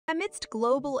Amidst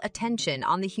global attention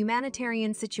on the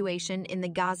humanitarian situation in the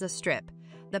Gaza Strip,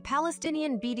 the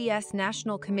Palestinian BDS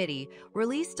National Committee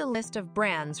released a list of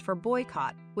brands for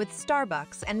boycott, with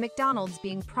Starbucks and McDonald's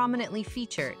being prominently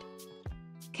featured.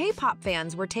 K-pop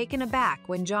fans were taken aback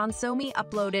when John Somi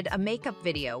uploaded a makeup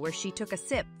video where she took a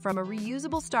sip from a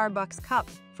reusable Starbucks cup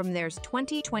from their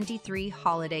 2023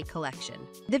 holiday collection.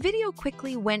 The video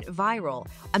quickly went viral,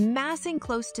 amassing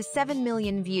close to 7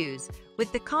 million views,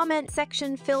 with the comment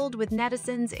section filled with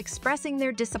netizens expressing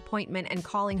their disappointment and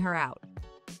calling her out.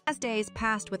 As days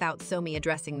passed without Somi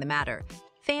addressing the matter,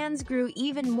 fans grew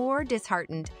even more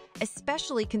disheartened,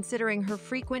 especially considering her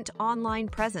frequent online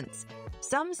presence.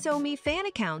 Some Somi fan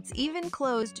accounts even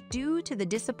closed due to the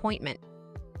disappointment.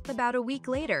 About a week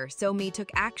later, Somi took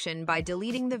action by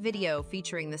deleting the video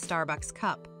featuring the Starbucks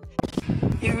cup.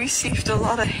 You received a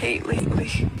lot of hate lately.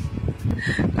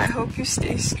 I hope you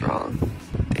stay strong.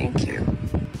 Thank you.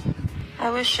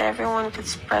 I wish everyone could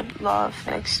spread love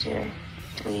next year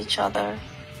to each other.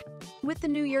 With the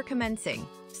new year commencing,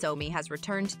 Somi has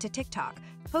returned to TikTok,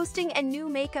 posting a new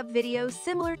makeup video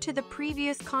similar to the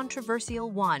previous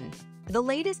controversial one. The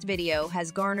latest video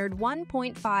has garnered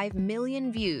 1.5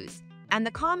 million views, and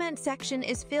the comment section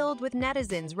is filled with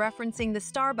netizens referencing the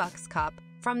Starbucks cup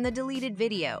from the deleted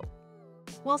video.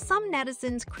 While some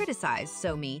netizens criticized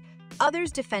Somi,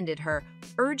 others defended her,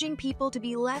 urging people to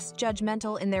be less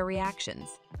judgmental in their reactions.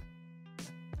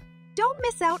 Don't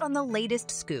miss out on the latest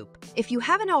scoop. If you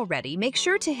haven't already, make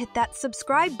sure to hit that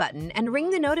subscribe button and ring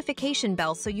the notification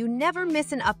bell so you never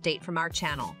miss an update from our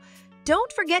channel.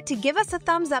 Don't forget to give us a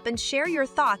thumbs up and share your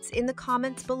thoughts in the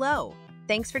comments below.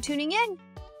 Thanks for tuning in.